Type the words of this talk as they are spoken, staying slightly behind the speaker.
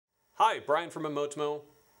Hi, Brian from eMotimo,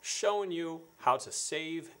 showing you how to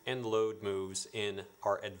save and load moves in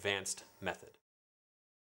our advanced method.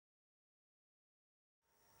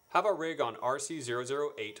 Have our rig on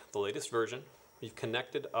RC008, the latest version. We've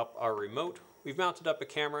connected up our remote. We've mounted up a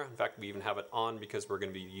camera. In fact, we even have it on because we're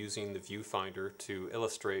going to be using the viewfinder to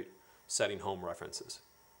illustrate setting home references.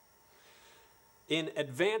 In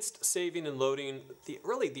advanced saving and loading,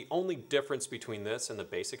 really the only difference between this and the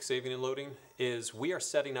basic saving and loading is we are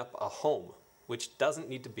setting up a home, which doesn't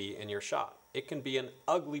need to be in your shot. It can be an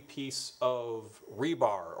ugly piece of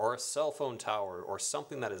rebar or a cell phone tower or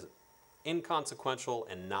something that is inconsequential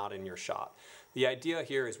and not in your shot. The idea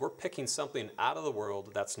here is we're picking something out of the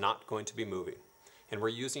world that's not going to be moving, and we're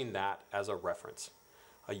using that as a reference,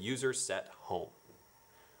 a user set home.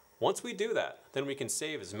 Once we do that, then we can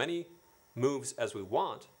save as many moves as we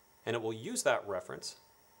want, and it will use that reference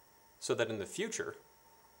so that in the future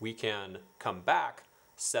we can come back,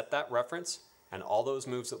 set that reference, and all those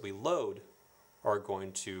moves that we load are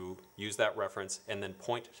going to use that reference and then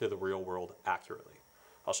point to the real world accurately.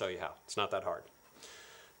 I'll show you how. It's not that hard.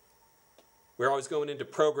 We're always going into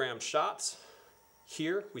program shots.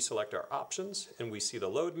 Here we select our options and we see the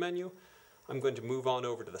load menu. I'm going to move on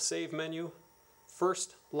over to the save menu.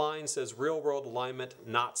 First line says real world alignment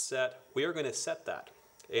not set. We are going to set that.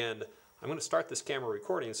 And I'm going to start this camera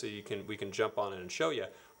recording so we can jump on it and show you.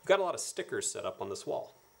 We've got a lot of stickers set up on this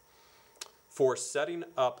wall. For setting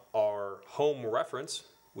up our home reference,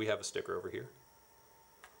 we have a sticker over here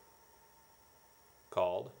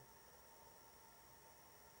called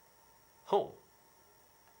home.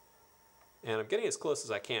 And I'm getting as close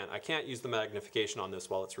as I can. I can't use the magnification on this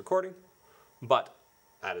while it's recording, but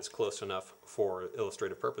that is close enough for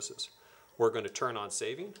illustrative purposes. We're going to turn on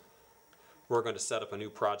saving. We're going to set up a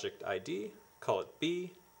new project ID, call it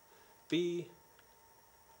B, B,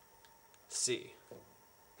 C.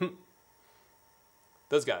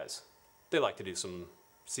 Those guys, they like to do some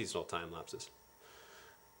seasonal time lapses.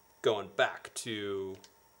 Going back to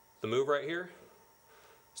the move right here,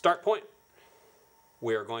 start point.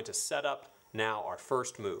 We are going to set up now our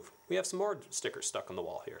first move. We have some more stickers stuck on the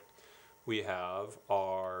wall here. We have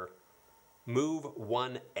our move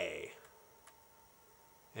 1A,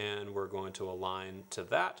 and we're going to align to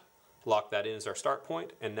that, lock that in as our start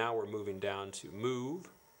point, and now we're moving down to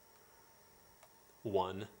move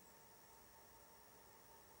 1B,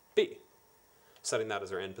 setting that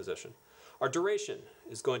as our end position. Our duration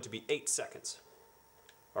is going to be 8 seconds.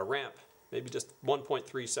 Our ramp, maybe just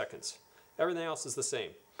 1.3 seconds. Everything else is the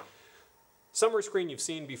same. Summary screen you've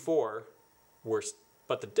seen before,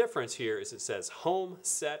 but the difference here is it says home,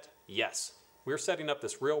 set, yes. We're setting up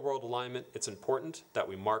this real world alignment. It's important that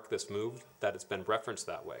we mark this move, that it's been referenced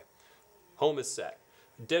that way. Home is set.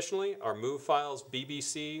 Additionally, our move files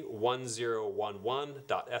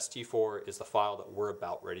bbc1011.st4 is the file that we're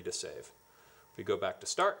about ready to save. If we go back to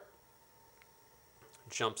start,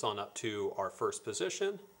 jumps on up to our first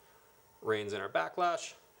position, reins in our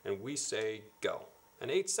backlash, and we say go.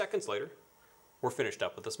 And 8 seconds later, we're finished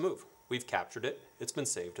up with this move. We've captured it. It's been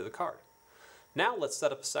saved to the card. Now let's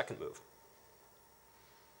set up a second move.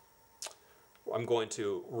 I'm going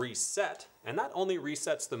to reset, and that only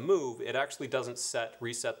resets the move. It actually doesn't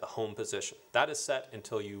reset the home position. That is set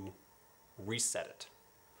until you reset it.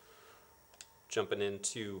 Jumping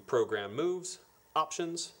into program moves,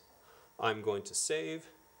 options, I'm going to save.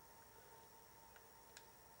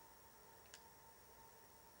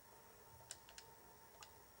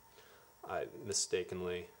 I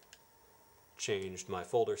mistakenly changed my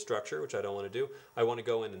folder structure, which I don't want to do. I want to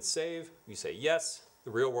go in and save. You say yes.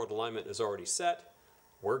 The real world alignment is already set.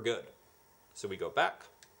 We're good. So we go back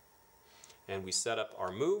and we set up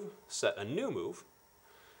our move, set a new move.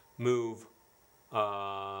 Move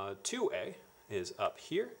 2A is up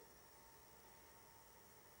here.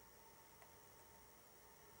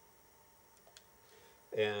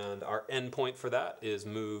 And our endpoint for that is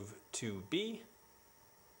move 2B.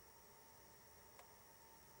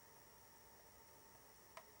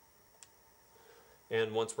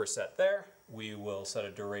 And once we're set there, we will set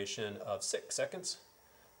a duration of 6 seconds.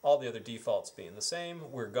 All the other defaults being the same.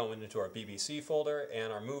 We're going into our BBC folder,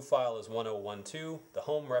 and our move file is 1012. The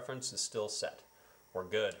home reference is still set. We're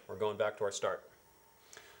good. We're going back to our start.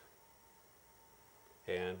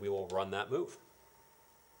 And we will run that move.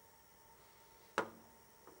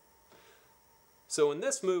 So when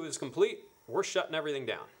this move is complete, we're shutting everything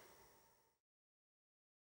down.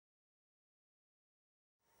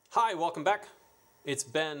 Hi, welcome back. It's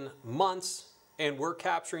been months and we're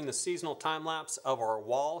capturing the seasonal time lapse of our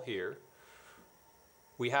wall here.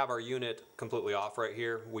 We have our unit completely off right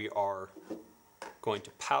here. We are going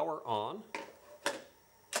to power on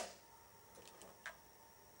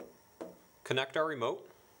connect our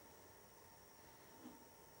remote.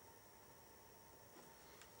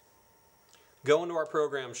 Go into our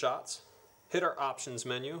program shots, hit our options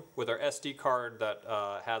menu with our SD card that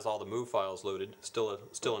has all the move files loaded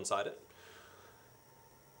still inside it.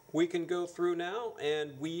 We can go through now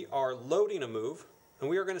and we are loading a move, and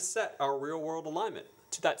we are going to set our real world alignment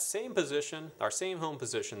to that same position, our same home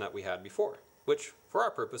position that we had before, which for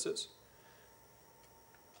our purposes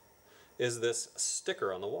is this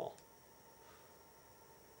sticker on the wall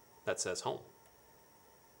that says home.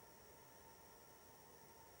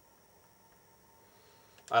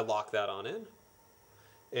 I lock that on in,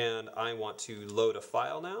 and I want to load a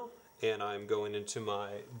file now, and I'm going into my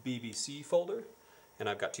BBC folder, and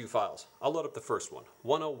I've got two files. I'll load up the first one,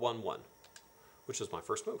 1011, which is my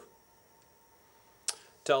first move.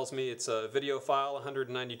 Tells me it's a video file,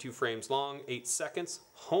 192 frames long, 8 seconds.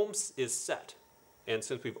 Home is set, and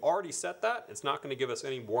since we've already set that, it's not going to give us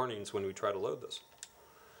any warnings when we try to load this.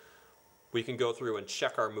 We can go through and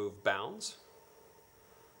check our move bounds.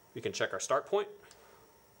 We can check our start point,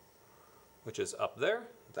 which is up there.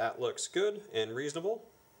 That looks good and reasonable.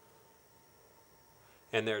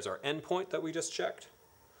 And there's our end point that we just checked.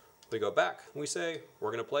 We go back and we say,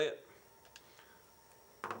 we're going to play it.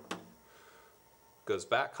 Goes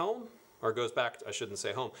back home, or goes back, I shouldn't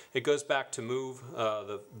say home. It goes back to move,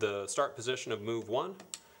 the start position of move 1.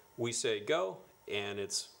 We say go, and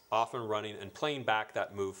it's off and running and playing back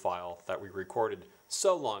that move file that we recorded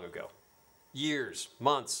so long ago. Years,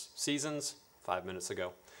 months, seasons, 5 minutes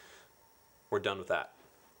ago. We're done with that.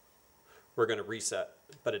 We're going to reset,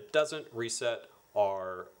 but it doesn't reset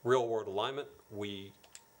our real world alignment.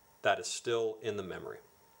 That is still in the memory.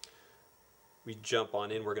 We jump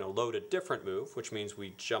on in, we're going to load a different move, which means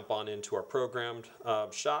we jump on into our programmed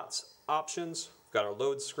shots, options, we've got our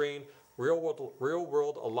load screen. Real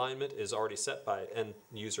world alignment is already set by end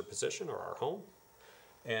user position, or our home.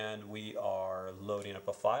 And we are loading up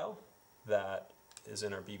a file that is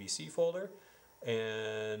in our BBC folder.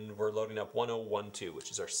 And we're loading up 1012,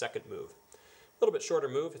 which is our second move. A little bit shorter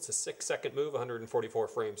move. It's a 6-second move, 144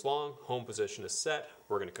 frames long. Home position is set.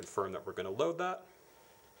 We're going to confirm that we're going to load that.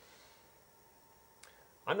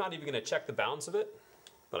 I'm not even going to check the bounds of it,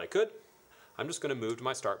 but I could. I'm just going to move to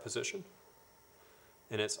my start position,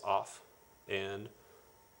 and it's off and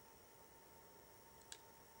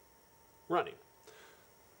running.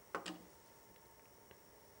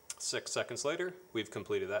 6 seconds later, we've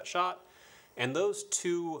completed that shot. And those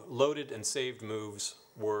two loaded and saved moves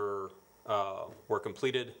were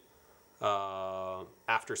completed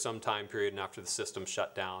after some time period and after the system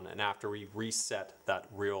shut down and after we reset that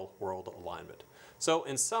real world alignment. So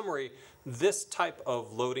in summary, this type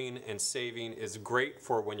of loading and saving is great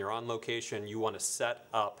for when you're on location, you want to set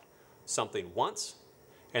up something once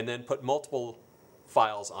and then put multiple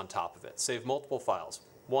files on top of it. Save multiple files,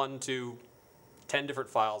 1, 2, 10 different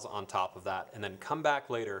files on top of that, and then come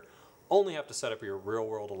back later. Only have to set up your real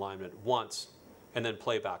world alignment once and then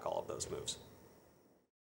play back all of those moves.